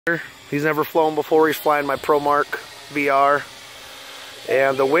He's never flown before. He's flying my ProMark VR.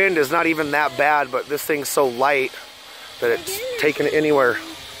 And the wind is not even that bad, but this thing's so light that it's taking it anywhere.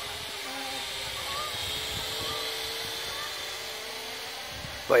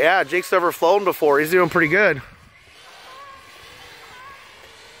 But yeah, Jake's never flown before. He's doing pretty good.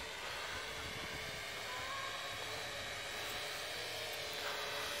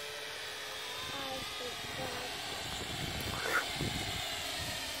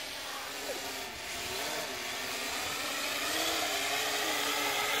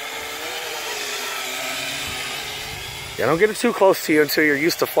 Yeah, don't get it too close to you until you're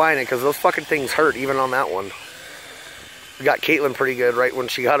used to flying it, because those fucking things hurt, even on that one. I got Caitlin pretty good right when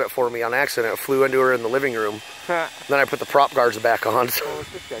she got it for me on accident. It flew into her in the living room. Then I put the prop guards back on. So. Oh,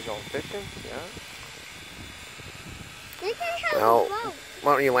 what's this guy going fishing? Yeah. Well,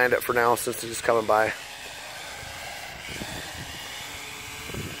 why don't you land it for now, since it's just coming by.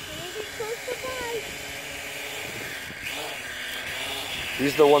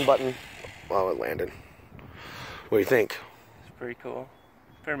 Use the one button while it landed. What do you think? It's pretty cool.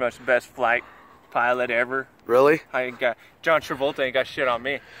 Pretty much the best flight pilot ever. Really? I ain't got John Travolta ain't got shit on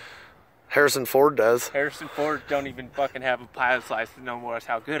me. Harrison Ford does. Harrison Ford don't even fucking have a pilot's license no more. That's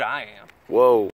how good I am. Whoa.